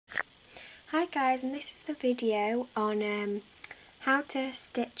Hi guys, and this is the video on how to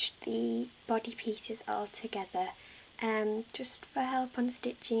stitch the body pieces all together, just for help on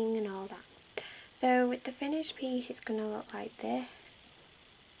stitching and all that. So with the finished piece it's going to look like this.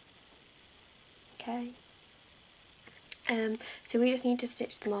 Okay. So we just need to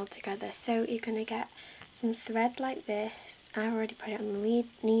stitch them all together. So you're going to get some thread like this. I've already put it on the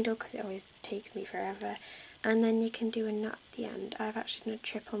needle because it always takes me forever. And then you can do a knot at the end. I've actually done a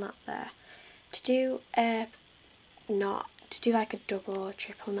triple knot there. To do a knot, to do like a double or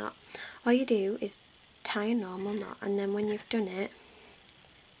triple knot, all you do is tie a normal knot, and then when you've done it,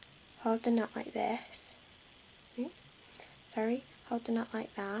 hold the knot like this. Hold the knot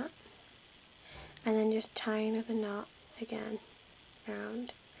like that, and then just tie another knot again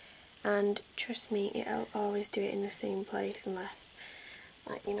round. And trust me, it'll always do it in the same place unless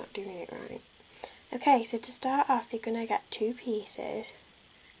like you're not doing it right. Okay, so to start off you're going to get two pieces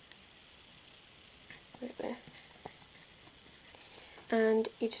like this, and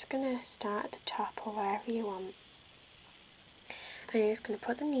you're just going to start at the top or wherever you want, and you're just going to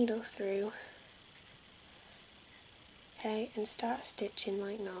put the needle through, okay, and start stitching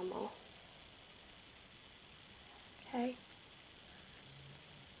like normal. Okay,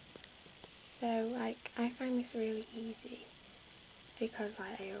 so like I find this really easy because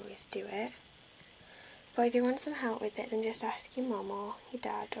like I always do it, but if you want some help with it then just ask your mum or your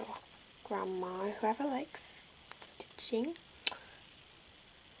dad or grandma, whoever likes stitching,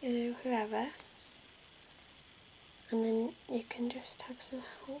 you know, whoever, and then you can just have some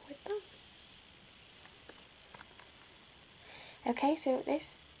help with that. Okay, so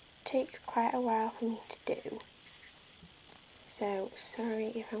this takes quite a while for me to do, so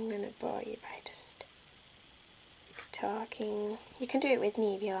sorry if I'm going to bore you by just talking. You can do it with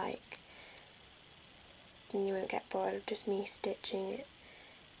me if you like, and you won't get bored of just me stitching it.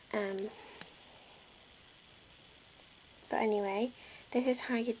 But anyway, this is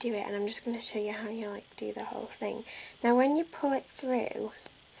how you do it, and I'm just going to show you how you like do the whole thing. Now when you pull it through,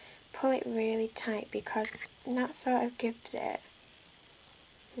 pull it really tight, because that sort of gives it,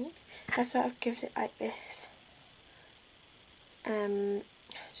 like this, I don't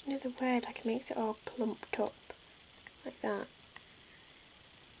know the word, like it makes it all plumped up, like that.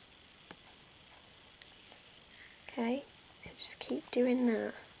 Okay, so just keep doing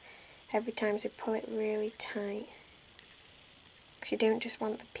that every time, so pull it really tight, because you don't just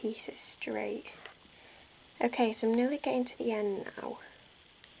want the pieces straight. Okay, so I'm nearly getting to the end now.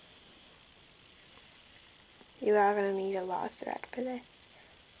 You are going to need a lot of thread for this.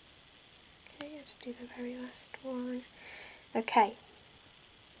 Okay, I'll just do the very last one. Okay.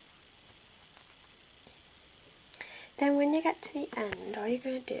 Then when you get to the end, all you're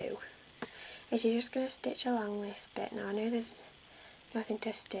going to do is you're just going to stitch along this bit. Now I know there's nothing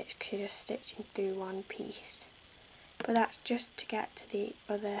to stitch because you're just stitching through one piece, but that's just to get to the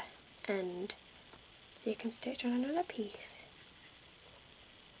other end, so you can stitch on another piece.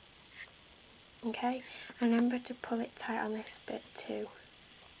 Okay, and remember to pull it tight on this bit too.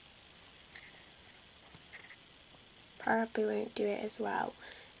 Probably won't do it as well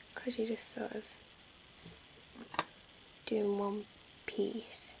because you're just sort of doing one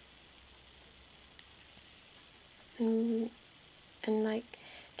piece, and like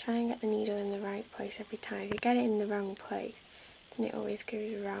try and get the needle in the right place every time. If you get it in the wrong place, then it always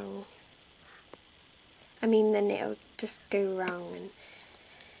goes wrong. Then it'll just go wrong and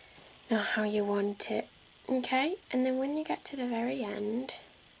not how you want it. Okay, and then when you get to the very end,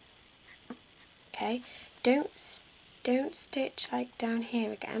 okay, don't stitch like down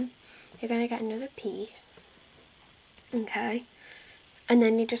here again. You're going to get another piece, okay, and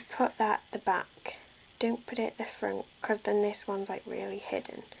then you just put that at the back. Don't put it at the front, because then this one's like really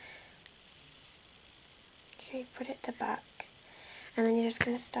hidden. Okay, put it at the back, and then you're just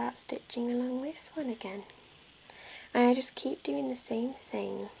going to start stitching along this one again. And I just keep doing the same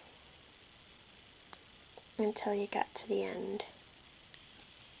thing until you get to the end.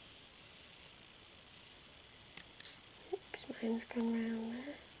 Oops, mine's gone round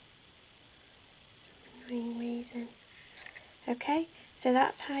there. For some annoying reason. Okay, so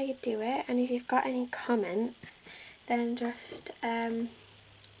that's how you do it, and if you've got any comments, then just,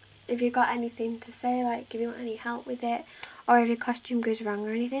 if you've got anything to say, like if you want any help with it, or if your costume goes wrong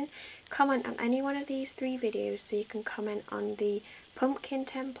or anything, comment on any one of these 3 videos. So you can comment on the pumpkin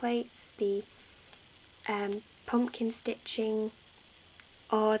templates, the pumpkin stitching,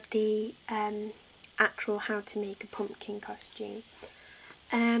 or the actual how to make a pumpkin costume.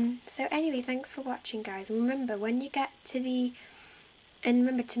 So anyway, thanks for watching guys, and remember when you get to the, and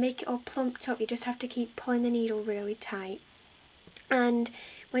remember to make it all plumped up, you just have to keep pulling the needle really tight, and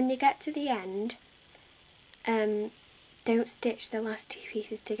When you get to the end, don't stitch the last two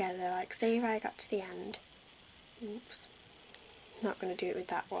pieces together. Like, say if I got to the end, oops, not going to do it with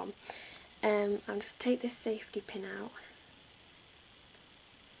that one. I'll just take this safety pin out.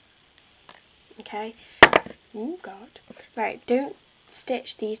 Okay. Oh God. Right, don't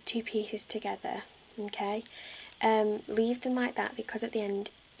stitch these two pieces together. Okay. Leave them like that, because at the end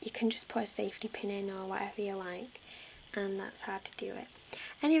you can just put a safety pin in or whatever you like, and that's how to do it.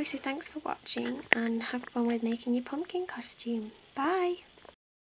 Anyway, so thanks for watching and have fun with making your pumpkin costume. Bye!